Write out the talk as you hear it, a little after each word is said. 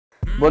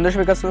বন্ধুরা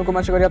সবাই কাছে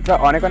আশা করি আপনারা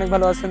অনেক অনেক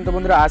ভালো আছেন। তো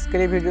বন্ধুরা আজকের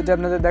এই ভিডিওতে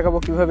আপনাদের দেখাবো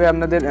কিভাবে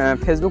আপনাদের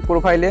ফেসবুক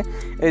প্রোফাইলে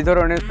এই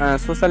ধরনের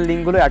সোশ্যাল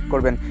লিঙ্কগুলো অ্যাড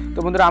করবেন। তো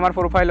বন্ধুরা আমার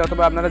প্রোফাইলে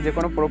অথবা আপনারা যে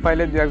কোনো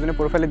প্রোফাইলে দু একজনের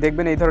প্রোফাইলে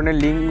দেখবেন এই ধরনের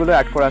লিঙ্কগুলো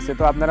অ্যাড করা আছে।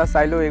 তো আপনারা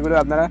চাইলেও এগুলো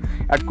আপনারা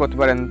অ্যাড করতে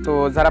পারেন। তো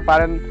যারা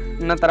পারেন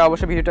না তারা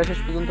অবশ্যই ভিডিওটা শেষ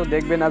পর্যন্ত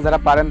দেখবেন, আর যারা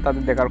পারেন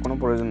তাদের দেখার কোনো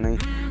প্রয়োজন নেই।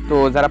 তো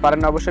যারা পারেন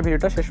না অবশ্যই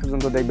ভিডিওটা শেষ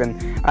পর্যন্ত দেখবেন।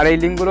 আর এই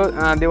লিঙ্কগুলো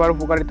দেওয়ার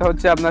উপকারিতা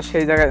হচ্ছে আপনার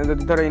সেই জায়গায়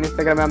যদি ধরো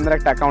ইনস্টাগ্রামে আপনার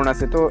একটা অ্যাকাউন্ট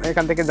আছে তো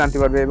এখান থেকে জানতে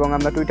পারবে, এবং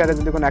আপনার টুইটারে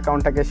যদি কোনো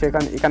অ্যাকাউন্ট থাকে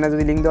এখানে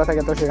যদি লিঙ্ক দেওয়া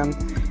থাকে তো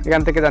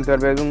এখান থেকে জানতে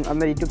পারবে, এবং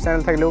আপনার ইউটিউব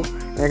চ্যানেল থাকলেও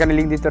এখানে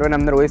লিঙ্ক দিতে পারবেন।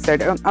 আপনার ওয়েবসাইট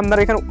আপনার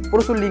এখানে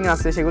প্রচুর লিঙ্ক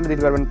আছে সেগুলো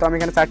দিতে পারবেন। তো আমি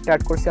এখানে 4টা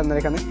অ্যাড করছি, আপনার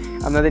এখানে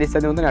আপনাদের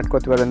ইচ্ছার মতন অ্যাড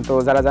করতে পারবেন। তো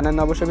যারা জানেন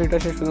না অবশ্যই ভিডিওটা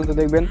শেষ পর্যন্ত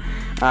দেখবেন,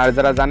 আর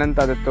যারা জানেন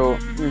তাদের তো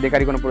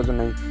দেখারই কোনো প্রয়োজন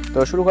নেই। তো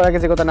শুরু করার আগে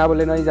যে কথা না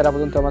বলে নয়, যারা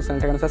পর্যন্ত আমার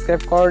চ্যানেলটা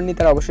সাবস্ক্রাইব করেননি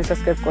তারা অবশ্যই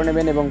সাবস্ক্রাইব করে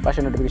নেবেন এবং পাশে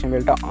নোটিফিকেশন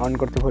বেলটা অন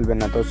করতে ভুলবেন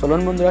না। তো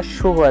চলুন বন্ধুরা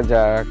শুরু করা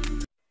যাক।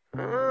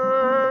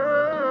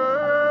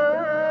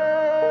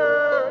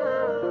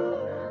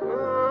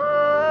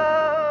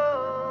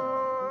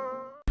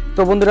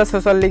 তো বন্ধুরা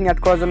সোশ্যাল লিঙ্ক অ্যাড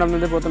করার জন্য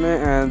আপনাদের প্রথমে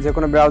যে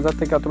কোনো ব্রাউজার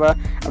থেকে অথবা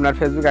আপনার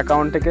ফেসবুক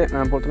অ্যাকাউন্ট থেকে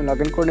প্রথমে লগ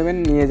ইন করে নেবেন,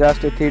 নিয়ে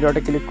জাস্ট 3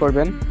 ডটে ক্লিক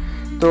করবেন।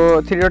 তো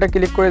 3 ডটে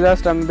ক্লিক করে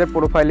জাস্ট আপনাদের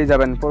প্রোফাইলে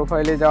যাবেন।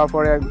 প্রোফাইলে যাওয়ার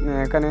পরে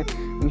এখানে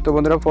তো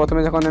বন্ধুরা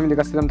প্রথমে যখন আমি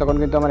দেখাচ্ছিলাম তখন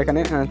কিন্তু আমার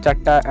এখানে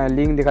 4টা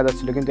লিঙ্ক দেখা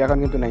যাচ্ছিলো, কিন্তু এখন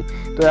কিন্তু নাই।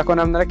 তো এখন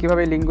আপনারা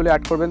কীভাবে লিঙ্কগুলো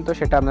অ্যাড করবেন তো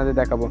সেটা আপনাদের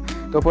দেখাবো।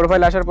 তো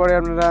প্রোফাইলে আসার পরে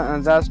আপনারা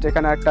জাস্ট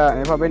এখানে একটা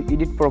পাবেন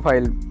এডিট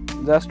প্রোফাইল।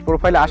 জাস্ট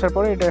প্রোফাইলে আসার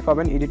পরে এটা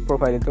পাবেন এডিট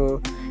প্রোফাইলে। তো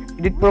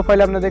এডিট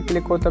প্রোফাইলে আপনাদের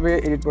ক্লিক করতে হবে।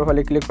 এডিট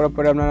প্রোফাইলে ক্লিক করার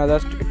পরে আপনারা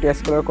জাস্ট একটু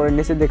স্ক্রল করে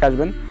নিচের দিকে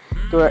আসবেন।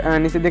 তো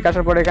নিচের দিকে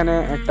আসার পরে এখানে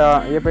একটা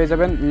পেয়ে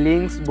যাবেন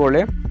লিঙ্কস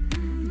বলে।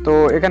 তো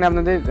এখানে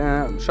আপনাদের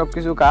সব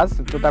কিছু কাজ।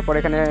 তো তারপর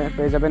এখানে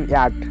পেয়ে যাবেন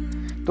অ্যাড।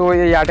 তো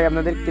এই অ্যাডে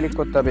আপনাদের ক্লিক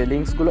করতে হবে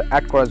লিঙ্কসগুলো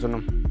অ্যাড করার জন্য।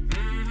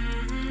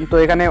 তো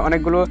এখানে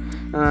অনেকগুলো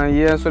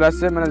চলে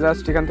আসছে, মানে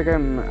জাস্ট এখান থেকে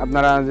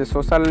আপনারা যে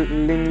সোশ্যাল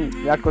লিঙ্ক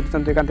অ্যাড করতে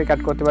চান তো এখান থেকে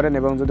অ্যাড করতে পারেন,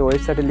 এবং যদি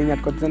ওয়েবসাইটের লিঙ্ক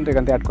অ্যাড করতে চান তো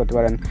এখান থেকে অ্যাড করতে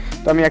পারেন।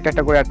 তো আমি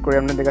একটা করে অ্যাড করে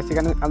আপনাদের দেখাচ্ছি।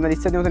 এখানে আপনার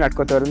ইচ্ছা মতন অ্যাড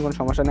করতে পারবেন, কোনো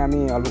সমস্যা নেই। আমি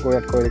অল্প করে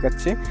অ্যাড করে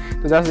দেখাচ্ছি।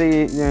 তো জাস্ট এই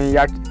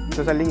অ্যাড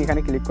সোশ্যাল লিঙ্ক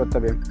এখানে ক্লিক করতে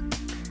হবে।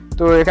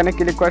 তো এখানে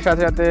ক্লিক করার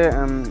সাথে সাথে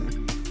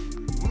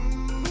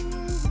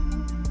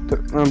তো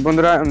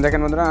বন্ধুরা দেখেন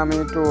বন্ধুরা আমি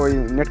একটু ওই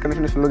নেট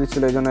কানেকশন স্লো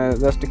দিচ্ছিলো, এই জন্য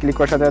জাস্ট ক্লিক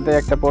করার সাথে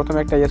সাথে প্রথমে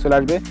একটা চলে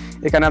আসবে।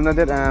 এখানে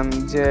আপনাদের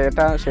যে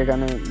এটা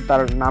সেখানে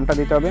তার নামটা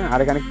দিতে হবে, আর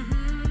এখানে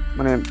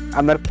মানে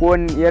আপনার কোন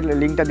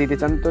লিঙ্কটা দিতে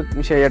চান তো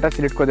সেই এটা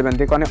সিলেক্ট করে দেবেন।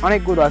 দেখুন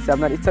অনেকগুলো আছে,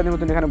 আপনার ইচ্ছার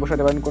মতন এখানে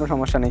বসাতে পারেন, কোনো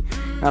সমস্যা নেই।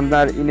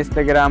 আপনার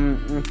Instagram,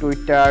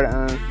 Twitter,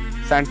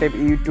 সানটেপ,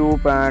 YouTube,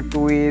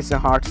 Twitch,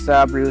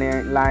 WhatsApp,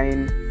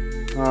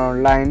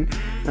 line,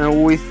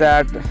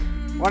 WeChat,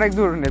 অনেক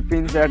ধরনের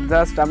পিনচ্যাট,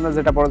 জাস্ট আপনার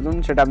যেটা প্রয়োজন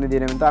সেটা আপনি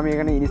দিয়ে নেবেন। তো আমি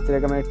এখানে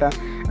ইনস্টাগ্রামের একটা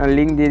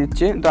লিঙ্ক দিয়ে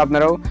দিচ্ছি। তো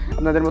আপনারাও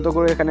আপনাদের মতো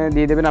করে এখানে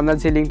দিয়ে দেবেন আপনার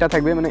যে লিঙ্কটা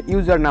থাকবে, মানে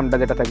ইউজার নামটা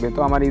যেটা থাকবে। তো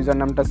আমার ইউজার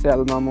নামটা আছে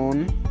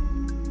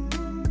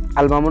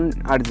আলমামুন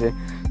আর যে।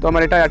 তো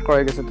আমার এটা অ্যাড করা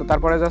হয়ে গেছে। তো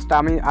তারপরে জাস্ট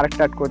আমি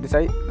আরেকটা অ্যাড করতে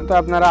চাই, তো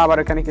আপনারা আবার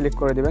এখানে ক্লিক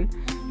করে দেবেন।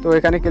 তো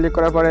এখানে ক্লিক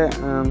করার পরে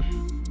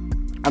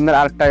আপনার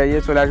আরেকটা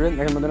চলে আসবেন।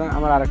 দেখেন বন্ধুরা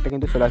আমার আরেকটা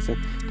কিন্তু চলে আসছে।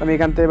 তো আমি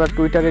এখান থেকে এবার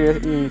টুইটারে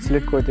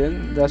সিলেক্ট করে দেন,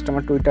 জাস্ট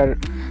আমার টুইটার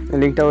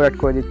লিঙ্কটাও অ্যাড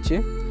করে দিচ্ছি।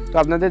 তো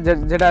আপনাদের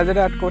যেটা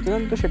অ্যাড করতে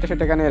চান তো সেটা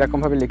এখানে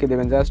এরকমভাবে লিখে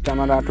দেবেন। জাস্ট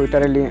আমার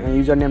টুইটারের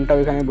ইউজার নেমটাও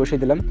এখানে বসিয়ে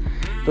দিলাম।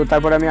 তো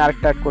তারপরে আমি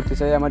আরেকটা অ্যাড করতে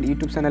চাই আমার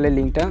ইউটিউব চ্যানেলের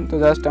লিঙ্কটা। তো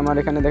জাস্ট আমার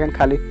এখানে দেখেন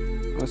খালি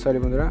সরি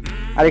বন্ধুরা,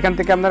 আর এখান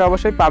থেকে আপনারা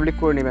অবশ্যই পাবলিক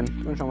করে নেবেন,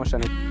 কোনো সমস্যা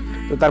নেই।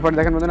 তো তারপরে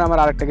দেখেন বন্ধুরা আমার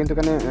আরেকটা কিন্তু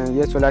এখানে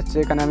চলে আসছে।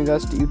 এখানে আমি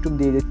জাস্ট ইউটিউব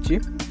দিয়ে দিচ্ছি।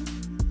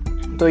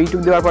 তো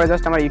ইউটিউব দেওয়ার পরে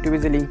জাস্ট আমার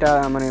ইউটিউবের যে লিঙ্কটা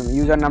মানে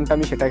ইউজার নামটা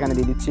আমি সেটা এখানে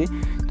দিয়ে দিচ্ছি।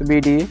 তো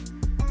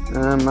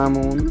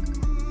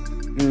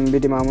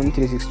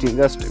MAMUN360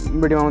 জাস্ট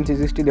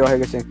MAMUN360 দেওয়া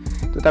হয়ে গেছে।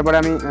 তো তারপরে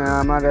আমি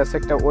আমার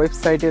একটা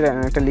ওয়েবসাইটের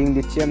একটা লিঙ্ক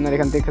দিচ্ছি। আপনার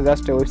এখান থেকে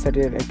জাস্ট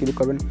ওয়েবসাইটে ক্লিক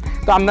করবেন।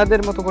 তো আপনাদের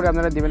মতো করে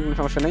আপনারা দেবেন, কোনো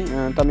সমস্যা নেই।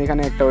 তো আমি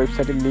এখানে একটা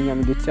ওয়েবসাইটের লিঙ্ক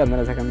আমি দিচ্ছি,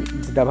 আপনারা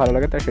যেটা ভালো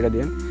লাগে তার সেটা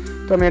দিন।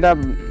 তো আমি এটা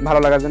ভালো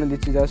লাগার জন্য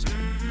দিচ্ছি জাস্ট।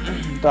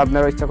 তো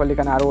আপনারা ইচ্ছা করলে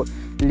এখানে আরও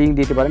লিঙ্ক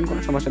দিতে পারেন, কোনো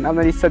সমস্যা নেই,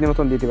 আপনার ইচ্ছা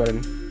মতন দিতে পারেন।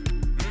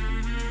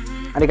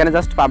 আর এখানে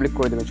জাস্ট পাবলিক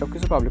করে দেবেন, সব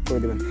কিছু পাবলিক করে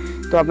দেবেন।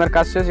 তো আপনার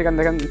কাজ শেষ। এখানে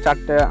দেখেন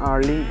 4টা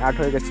লিঙ্ক অ্যাড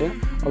হয়ে গেছে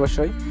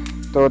অবশ্যই।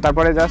 তো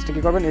তারপরে জাস্ট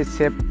কী করবেন, এই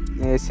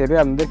সেভে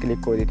আপনাদের ক্লিক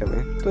করে দিতে হবে।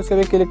 তো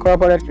সেভে ক্লিক করার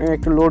পরে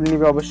একটু লোড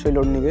নিবে, অবশ্যই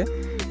লোড নিবে।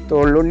 তো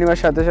লোড নেওয়ার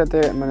সাথে সাথে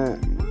মানে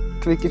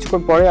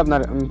কিছুক্ষণ পরে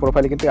আপনার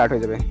প্রোফাইলে কিন্তু অ্যাড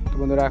হয়ে যাবে। তো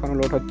বন্ধুরা এখনও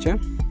লোড হচ্ছে।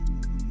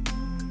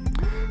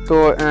 তো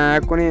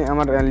এখনই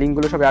আমার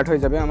লিঙ্কগুলো সব অ্যাড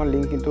হয়ে যাবে। আমার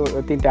লিঙ্ক কিন্তু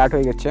 3টা অ্যাড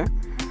হয়ে গেছে।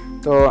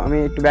 তো আমি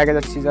একটু ব্যাগে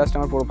যাচ্ছি, জাস্ট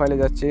আমার প্রোফাইলে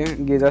যাচ্ছি,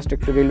 গিয়ে জাস্ট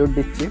একটু রিলোড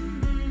দিচ্ছি।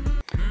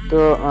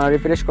 তো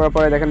রিফ্রেশ করার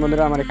পরে দেখেন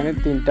বন্ধুরা আমার এখানে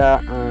 3টা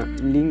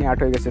লিঙ্ক অ্যাড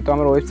হয়ে গেছে। তো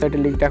আমার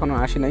ওয়েবসাইটের লিঙ্কটা এখনও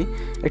আসে নাই,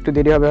 একটু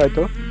দেরি হবে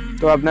হয়তো।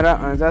 তো আপনারা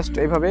জাস্ট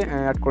এইভাবে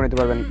অ্যাড করে নিতে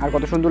পারবেন। আর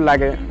কত সুন্দর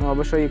লাগে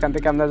অবশ্যই। এখান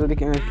থেকে আপনারা যদি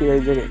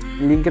এই যে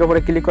লিঙ্কের উপরে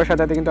ক্লিক করার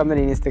সাথে সাথে কিন্তু আপনার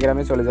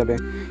ইনস্টাগ্রামে চলে যাবে,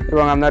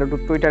 এবং আপনার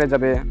টুইটারে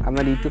যাবে,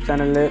 আপনার ইউটিউব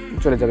চ্যানেলে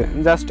চলে যাবে।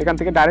 জাস্ট এখান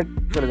থেকে ডাইরেক্ট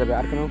চলে যাবে,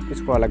 আর কোনো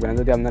কিছু করা লাগবে না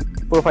যদি আপনার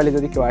প্রোফাইলে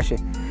যদি কেউ আসে।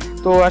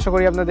 তো আশা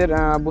করি আপনাদের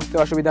বুঝতে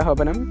অসুবিধা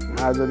হবে না।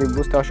 আর যদি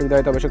বুঝতে অসুবিধা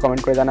হয় তো অবশ্যই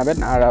কমেন্ট করে জানাবেন।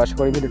 আর আশা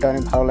করি ভিডিওটা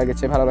অনেক ভালো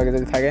লাগে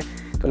যদি থাকে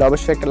তাহলে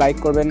অবশ্যই একটা লাইক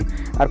করবেন,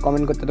 আর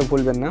কমেন্ট করতে তো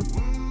ভুলবেন না।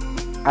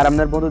 আর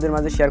আপনার বন্ধুদের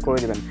মাঝে শেয়ার করে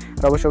দেবেন।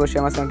 আর অবশ্যই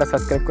আমার চ্যানেলটা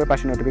সাবস্ক্রাইব করে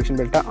পাশে নোটিফিকেশন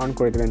বেলটা অন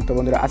করে দেবেন। তো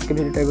বন্ধুরা, আজকে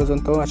ভিডিওটা এই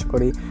পর্যন্ত। আশা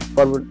করি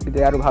পরবর্তীতে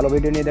আরও ভালো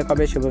ভিডিও নিয়ে দেখা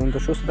হবে। সে পর্যন্ত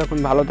সুস্থ থাকুন,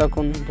 ভালো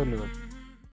থাকুন, ধন্যবাদ।